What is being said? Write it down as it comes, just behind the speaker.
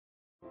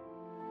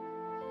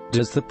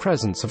Does the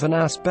presence of an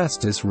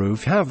asbestos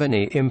roof have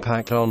any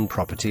impact on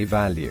property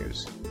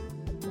values?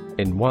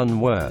 In one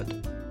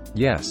word,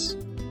 yes.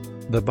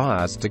 The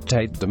buyers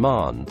dictate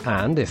demand,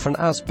 and if an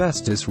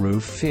asbestos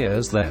roof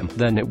fears them,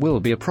 then it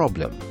will be a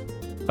problem.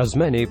 As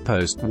many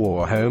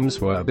post-war homes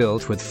were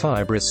built with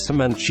fibrous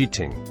cement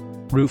sheeting,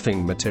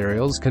 roofing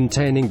materials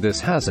containing this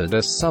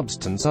hazardous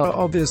substance are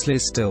obviously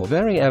still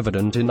very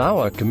evident in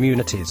our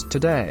communities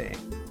today.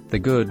 The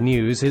good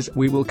news is,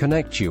 we will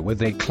connect you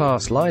with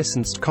A-class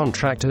licensed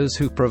contractors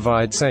who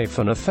provide safe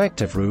and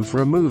effective roof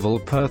removal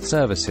Perth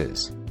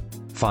services.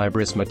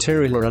 Fibrous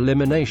material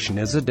elimination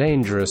is a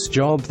dangerous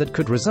job that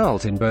could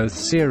result in both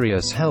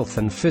serious health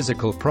and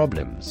physical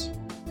problems.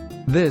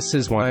 This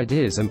is why it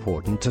is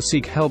important to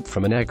seek help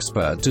from an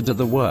expert to do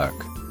the work.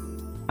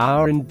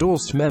 Our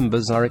endorsed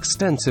members are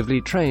extensively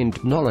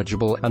trained,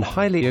 knowledgeable, and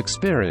highly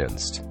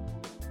experienced.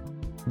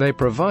 They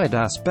provide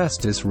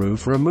asbestos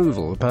roof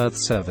removal Perth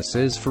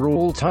services for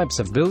all types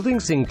of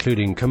buildings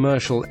including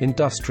commercial,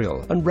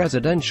 industrial, and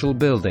residential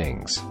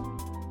buildings.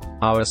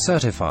 Our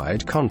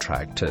certified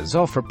contractors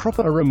offer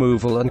proper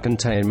removal and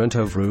containment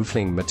of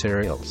roofing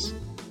materials,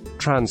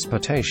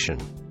 transportation,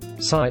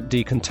 site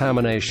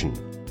decontamination,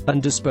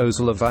 and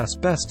disposal of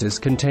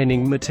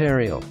asbestos-containing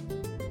material,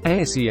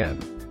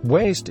 ACM,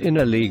 waste in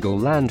a legal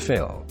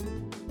landfill.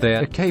 They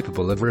are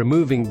capable of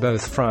removing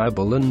both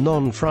friable and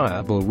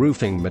non-friable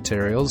roofing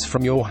materials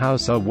from your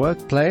house or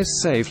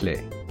workplace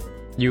safely.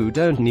 You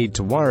don't need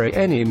to worry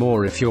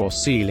anymore if your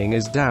ceiling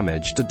is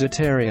damaged or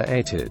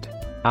deteriorated.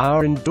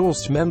 Our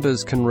endorsed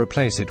members can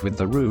replace it with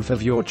the roof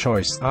of your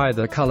choice,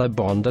 either color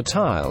bond or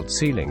tiled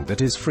ceiling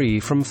that is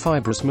free from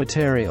fibrous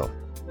material.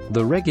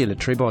 The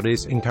regulatory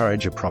bodies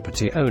encourage a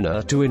property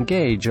owner to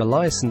engage a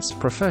licensed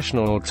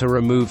professional to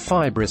remove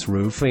fibrous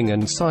roofing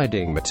and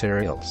siding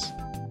materials.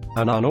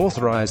 An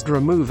unauthorized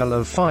removal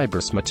of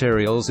fibrous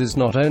materials is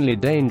not only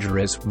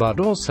dangerous, but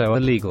also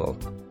illegal.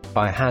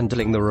 By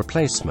handling the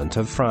replacement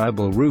of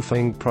friable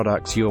roofing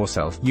products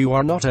yourself, you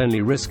are not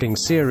only risking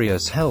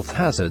serious health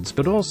hazards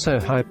but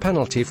also high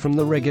penalty from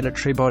the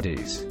regulatory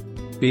bodies.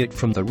 Be it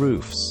from the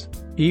roofs,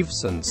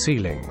 eaves and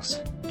ceilings.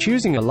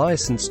 Choosing a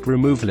licensed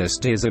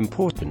removalist is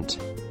important.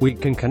 We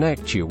can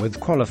connect you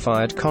with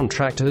qualified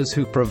contractors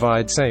who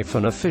provide safe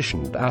and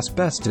efficient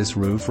asbestos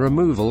roof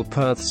removal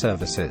Perth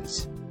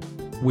services.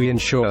 We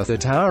ensure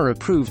that our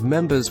approved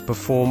members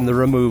perform the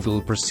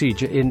removal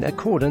procedure in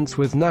accordance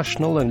with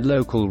national and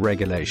local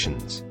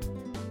regulations.